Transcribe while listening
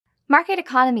Market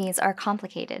economies are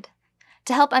complicated.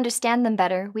 To help understand them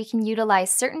better, we can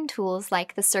utilize certain tools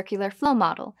like the circular flow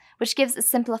model, which gives a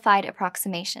simplified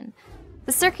approximation.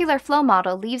 The circular flow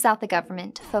model leaves out the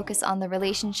government to focus on the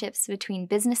relationships between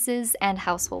businesses and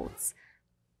households.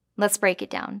 Let's break it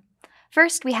down.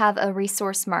 First, we have a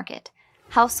resource market.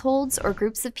 Households or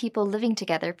groups of people living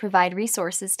together provide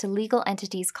resources to legal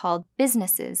entities called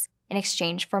businesses in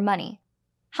exchange for money.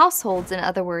 Households, in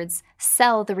other words,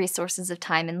 sell the resources of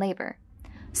time and labor.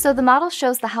 So the model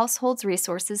shows the household's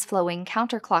resources flowing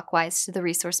counterclockwise to the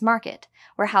resource market,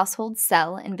 where households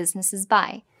sell and businesses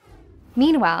buy.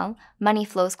 Meanwhile, money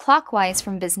flows clockwise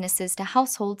from businesses to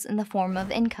households in the form of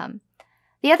income.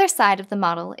 The other side of the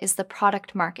model is the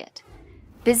product market.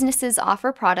 Businesses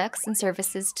offer products and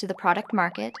services to the product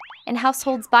market, and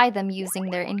households buy them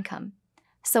using their income.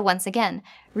 So once again,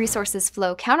 resources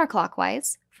flow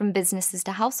counterclockwise, from businesses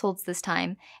to households this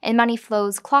time, and money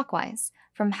flows clockwise,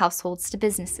 from households to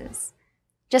businesses.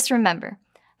 Just remember,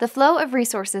 the flow of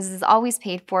resources is always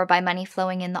paid for by money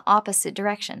flowing in the opposite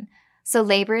direction. So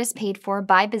labor is paid for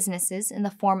by businesses in the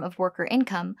form of worker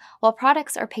income, while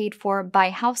products are paid for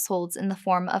by households in the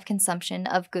form of consumption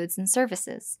of goods and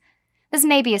services. This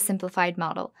may be a simplified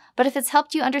model, but if it's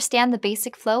helped you understand the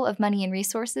basic flow of money and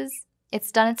resources,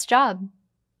 it's done its job.